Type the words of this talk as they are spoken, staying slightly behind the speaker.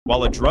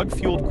While a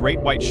drug-fueled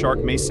great white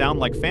shark may sound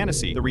like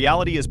fantasy, the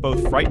reality is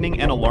both frightening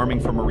and alarming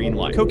for marine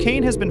life.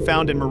 Cocaine has been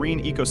found in marine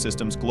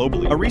ecosystems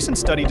globally. A recent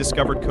study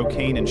discovered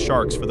cocaine in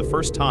sharks for the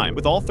first time,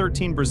 with all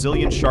 13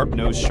 Brazilian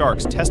sharp-nosed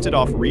sharks tested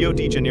off Rio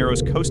de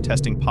Janeiro's coast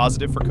testing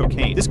positive for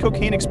cocaine. This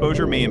cocaine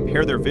exposure may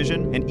impair their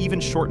vision and even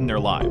shorten their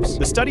lives.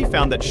 The study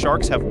found that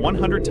sharks have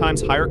 100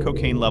 times higher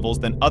cocaine levels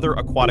than other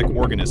aquatic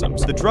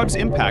organisms. The drug's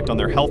impact on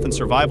their health and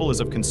survival is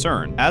of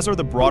concern, as are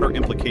the broader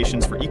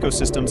implications for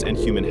ecosystems and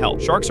human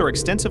health. Sharks are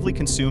extensively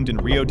consumed in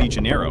Rio de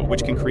Janeiro,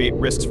 which can create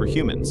risks for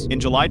humans. In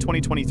July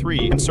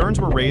 2023,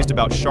 concerns were raised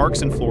about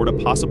sharks in Florida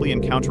possibly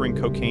encountering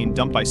cocaine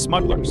dumped by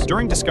smugglers.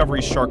 During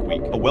Discovery's Shark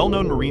Week, a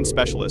well-known marine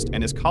specialist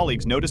and his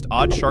colleagues noticed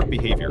odd shark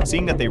behavior,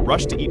 seeing that they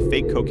rushed to eat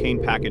fake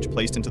cocaine package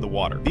placed into the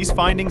water. These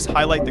findings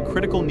highlight the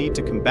critical need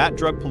to combat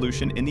drug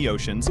pollution in the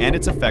oceans and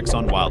its effects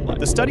on wildlife.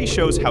 The study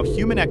shows how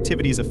human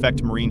activities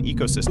affect marine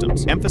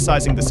ecosystems,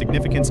 emphasizing the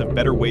significance of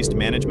better waste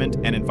management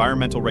and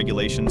environmental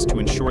regulations to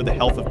ensure the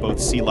health of both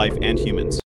sea life and humans.